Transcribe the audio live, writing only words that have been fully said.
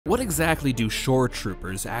What exactly do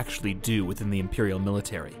Shoretroopers actually do within the Imperial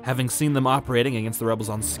military? Having seen them operating against the rebels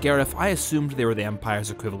on Scarif, I assumed they were the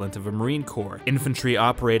Empire's equivalent of a Marine Corps, infantry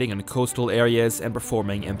operating in coastal areas and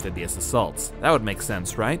performing amphibious assaults. That would make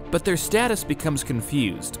sense, right? But their status becomes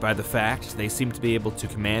confused by the fact they seem to be able to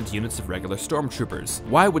command units of regular stormtroopers.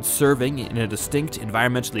 Why would serving in a distinct,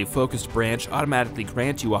 environmentally focused branch automatically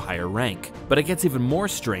grant you a higher rank? But it gets even more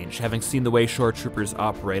strange having seen the way Shoretroopers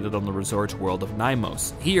operated on the resort world of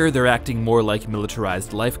Nymos. Here, they're acting more like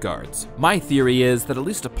militarized lifeguards. My theory is that at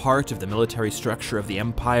least a part of the military structure of the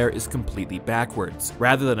Empire is completely backwards.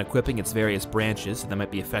 Rather than equipping its various branches that might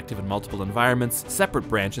be effective in multiple environments, separate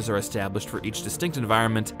branches are established for each distinct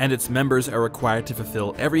environment, and its members are required to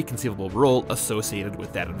fulfill every conceivable role associated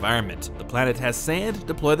with that environment. The planet has sand,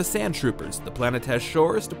 deploy the Sand Troopers. The planet has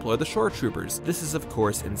shores, deploy the Shore Troopers. This is of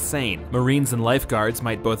course insane. Marines and lifeguards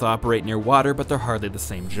might both operate near water, but they're hardly the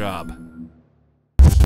same job.